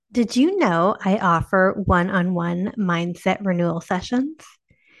Did you know I offer one on one mindset renewal sessions?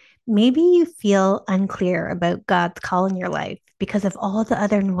 Maybe you feel unclear about God's call in your life because of all the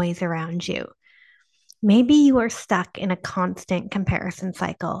other noise around you. Maybe you are stuck in a constant comparison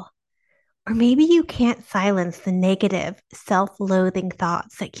cycle. Or maybe you can't silence the negative, self loathing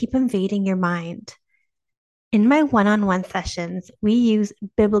thoughts that keep invading your mind. In my one on one sessions, we use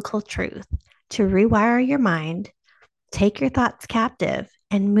biblical truth to rewire your mind, take your thoughts captive,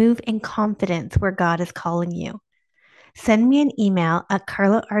 and move in confidence where God is calling you. Send me an email at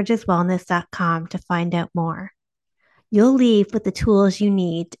carlaargeswellness.com to find out more. You'll leave with the tools you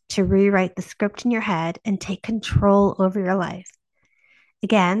need to rewrite the script in your head and take control over your life.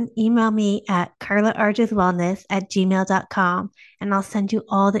 Again, email me at carlaargeswellness@gmail.com and I'll send you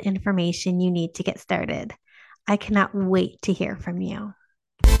all the information you need to get started. I cannot wait to hear from you.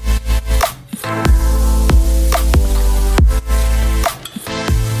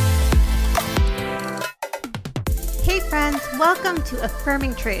 Hey friends, welcome to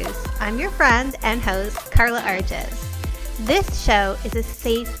Affirming Truths. I'm your friend and host, Carla Arges. This show is a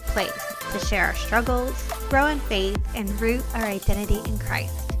safe place to share our struggles, grow in faith, and root our identity in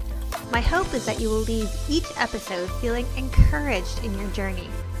Christ. My hope is that you will leave each episode feeling encouraged in your journey.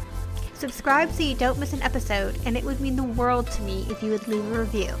 Subscribe so you don't miss an episode, and it would mean the world to me if you would leave a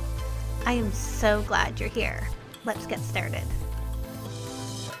review. I am so glad you're here. Let's get started.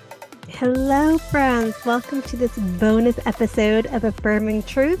 Hello, friends. Welcome to this bonus episode of Affirming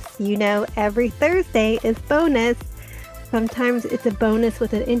Truths. You know, every Thursday is bonus. Sometimes it's a bonus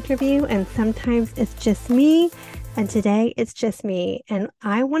with an interview, and sometimes it's just me. And today it's just me. And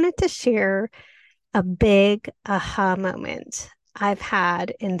I wanted to share a big aha moment I've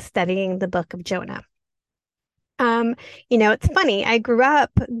had in studying the book of Jonah. It's funny. I grew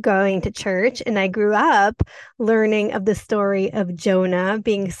up going to church and I grew up learning of the story of Jonah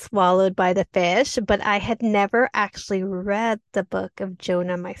being swallowed by the fish, but I had never actually read the book of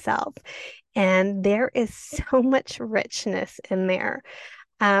Jonah myself. And there is so much richness in there.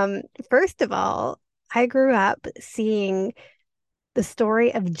 First of all, I grew up seeing the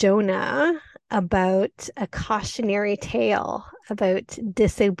story of Jonah about a cautionary tale about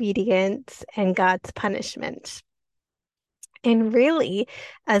disobedience and God's punishment. And really,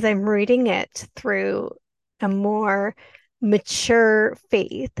 as I'm reading it through a more mature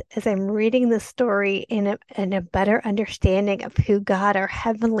faith, as I'm reading the story in a better understanding of who God, our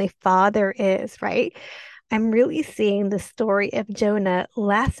Heavenly Father, is, right? I'm really seeing the story of Jonah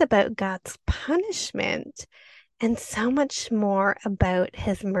less about God's punishment and so much more about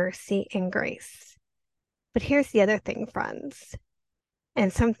his mercy and grace. But here's the other thing, friends,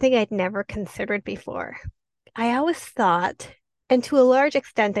 and something I'd never considered before. I always thought, and to a large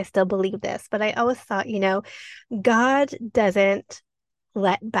extent, I still believe this, but I always thought, God doesn't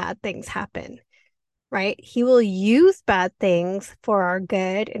let bad things happen, right? He will use bad things for our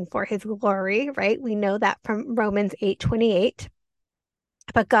good and for his glory, right? We know that from Romans 8:28.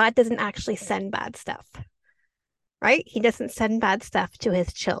 But God doesn't actually send bad stuff, right? He doesn't send bad stuff to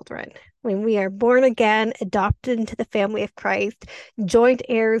his children. When we are born again, adopted into the family of Christ, joint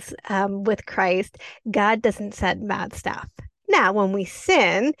heirs with Christ, God doesn't send bad stuff. Now, when we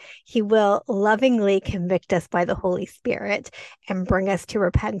sin, he will lovingly convict us by the Holy Spirit and bring us to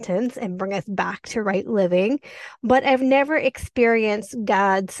repentance and bring us back to right living. But I've never experienced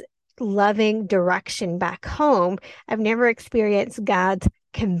God's loving direction back home. I've never experienced God's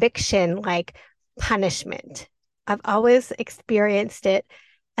conviction like punishment. I've always experienced it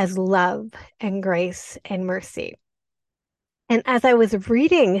as love and grace and mercy. And as I was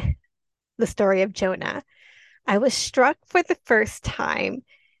reading the story of Jonah, I was struck for the first time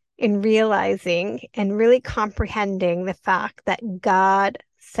in realizing and really comprehending the fact that God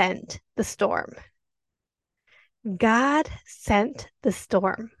sent the storm. God sent the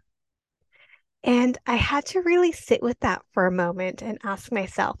storm. And I had to really sit with that for a moment and ask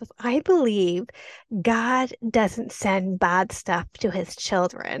myself, if I believe God doesn't send bad stuff to his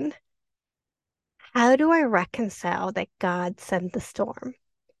children, how do I reconcile that God sent the storm?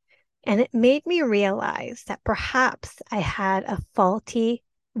 And it made me realize that perhaps I had a faulty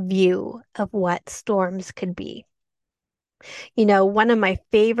view of what storms could be. One of my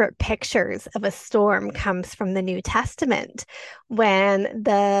favorite pictures of a storm comes from the New Testament when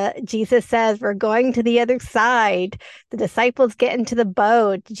the Jesus says, we're going to the other side. The disciples get into the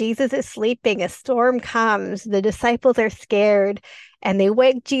boat. Jesus is sleeping. A storm comes. The disciples are scared and they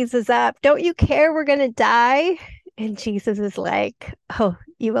wake Jesus up. Don't you care we're going to die? And Jesus is like, oh,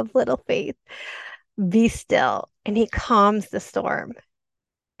 you have little faith. Be still. And he calms the storm.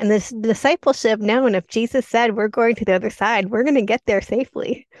 And this the disciples should have known if Jesus said, we're going to the other side, we're going to get there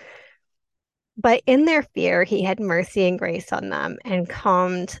safely. But in their fear, he had mercy and grace on them and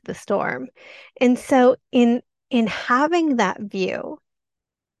calmed the storm. And so in having that view,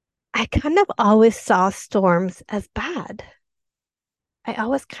 I kind of always saw storms as bad. I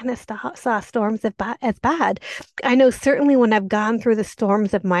always kind of saw storms as bad. I know certainly when I've gone through the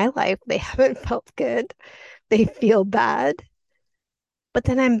storms of my life, they haven't felt good. They feel bad. But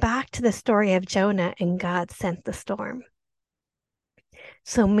then I'm back to the story of Jonah and God sent the storm.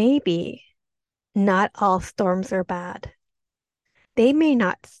 So maybe not all storms are bad. They may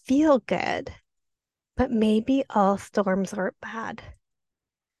not feel good, but maybe all storms aren't bad.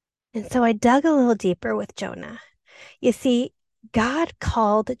 And so I dug a little deeper with Jonah. You see, God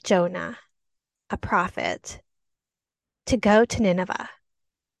called Jonah, a prophet, to go to Nineveh,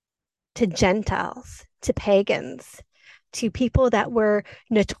 to Gentiles, to pagans, to people that were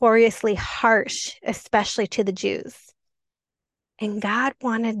notoriously harsh, especially to the Jews. And God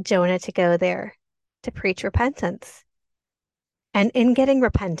wanted Jonah to go there to preach repentance. And in getting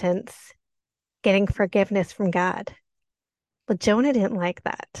repentance, getting forgiveness from God. But Jonah didn't like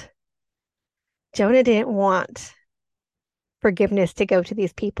that. Jonah didn't want forgiveness to go to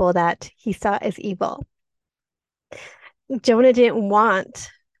these people that he saw as evil. Jonah didn't want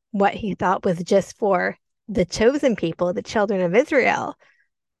what he thought was just for the chosen people, the children of Israel,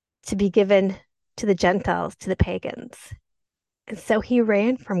 to be given to the Gentiles, to the pagans. And so he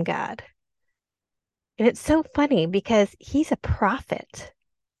ran from God. And it's so funny because he's a prophet.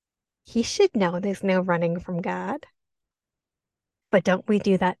 He should know there's no running from God. But don't we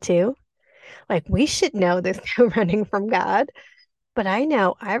do that too? Like we should know there's no running from God. But I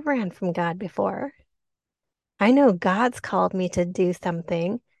know I've ran from God before. I know God's called me to do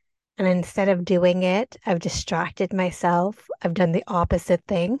something, and instead of doing it, I've distracted myself. I've done the opposite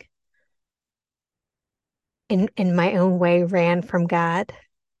thing. In my own way, ran from God,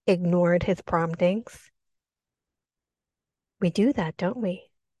 ignored his promptings. We do that, don't we?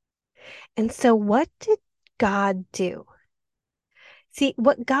 And so what did God do? See,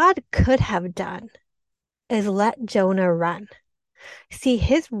 what God could have done is let Jonah run. See,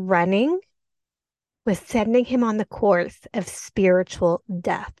 his running was sending him on the course of spiritual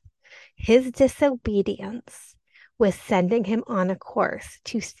death. His disobedience was sending him on a course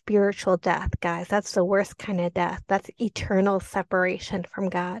to spiritual death, guys. That's the worst kind of death. That's eternal separation from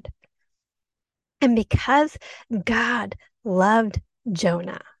God. And because God loved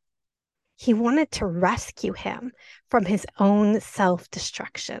Jonah, he wanted to rescue him from his own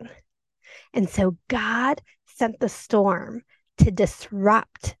self-destruction. And so God sent the storm to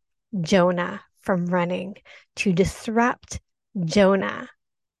disrupt Jonah from running, to disrupt Jonah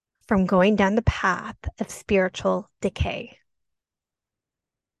from going down the path of spiritual decay.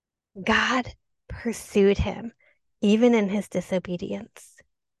 God pursued him even in his disobedience.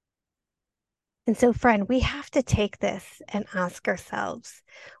 And so, friend, we have to take this and ask ourselves,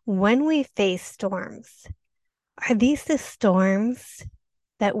 when we face storms, are these the storms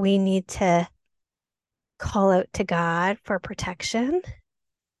that we need to call out to God for protection?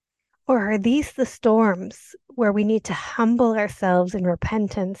 Or are these the storms where we need to humble ourselves in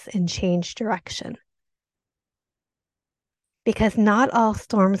repentance and change direction? Because not all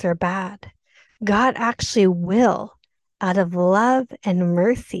storms are bad. God actually will, out of love and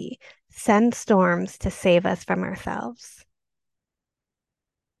mercy, send storms to save us from ourselves.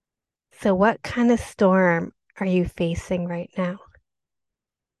 So, what kind of storm are you facing right now?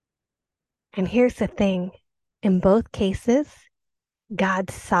 And here's the thing, in both cases,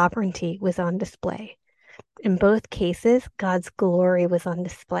 God's sovereignty was on display. In both cases, God's glory was on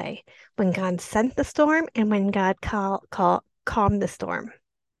display when God sent the storm and when God calmed the storm.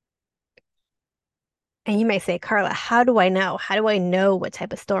 And you may say, Carla, how do I know? How do I know what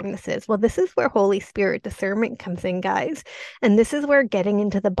type of storm this is? Well, this is where Holy Spirit discernment comes in, guys. And this is where getting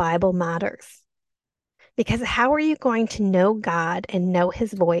into the Bible matters. Because how are you going to know God and know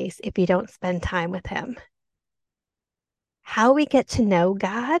his voice if you don't spend time with him? How we get to know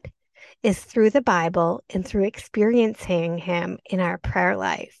God is through the Bible and through experiencing him in our prayer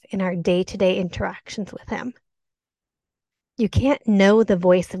life, in our day-to-day interactions with him. You can't know the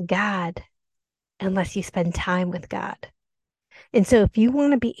voice of God unless you spend time with God. And so if you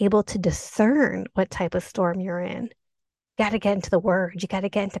want to be able to discern what type of storm you're in, you got to get into the word. You got to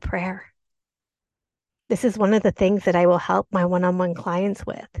get into prayer. This is one of the things that I will help my one-on-one clients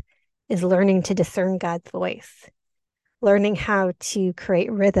with is learning to discern God's voice, learning how to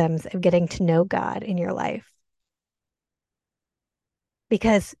create rhythms of getting to know God in your life.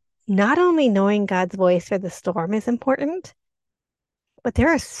 Because not only knowing God's voice for the storm is important, But there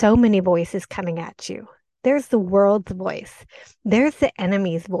are so many voices coming at you. There's the world's voice. There's the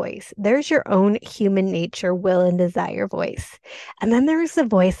enemy's voice. There's your own human nature, will, and desire voice. And then there's the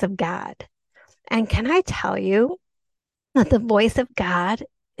voice of God. And can I tell you that the voice of God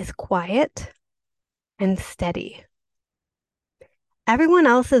is quiet and steady? Everyone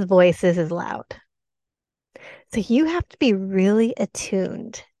else's voices is loud. So you have to be really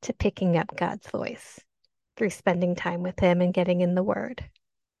attuned to picking up God's voice through spending time with Him and getting in the Word.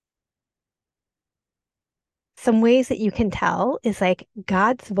 Some ways that you can tell is like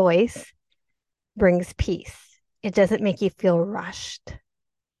God's voice brings peace. It doesn't make you feel rushed.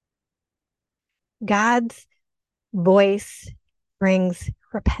 God's voice brings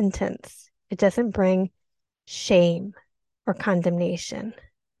repentance. It doesn't bring shame or condemnation.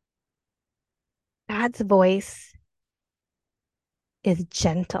 God's voice is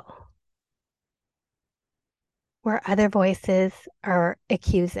gentle, where other voices are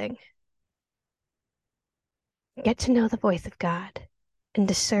accusing. Get to know the voice of God and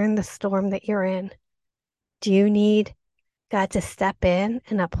discern the storm that you're in. Do you need God to step in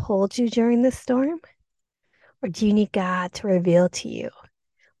and uphold you during this storm? Or do you need God to reveal to you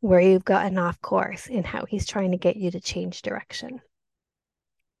where you've gotten off course and how He's trying to get you to change direction?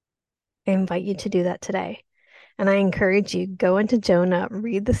 I invite you to do that today. And I encourage you, go into Jonah,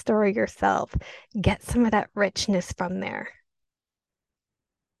 read the story yourself, get some of that richness from there.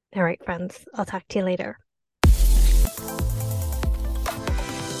 All right, friends, I'll talk to you later.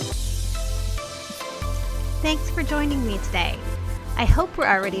 Thanks for joining me today. I hope we're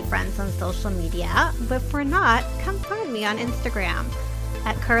already friends on social media, but if we're not, come find me on Instagram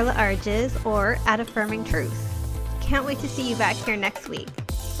at Carla Arges or at Affirming Truth. Can't wait to see you back here next week.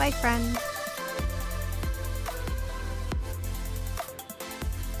 Bye, friends.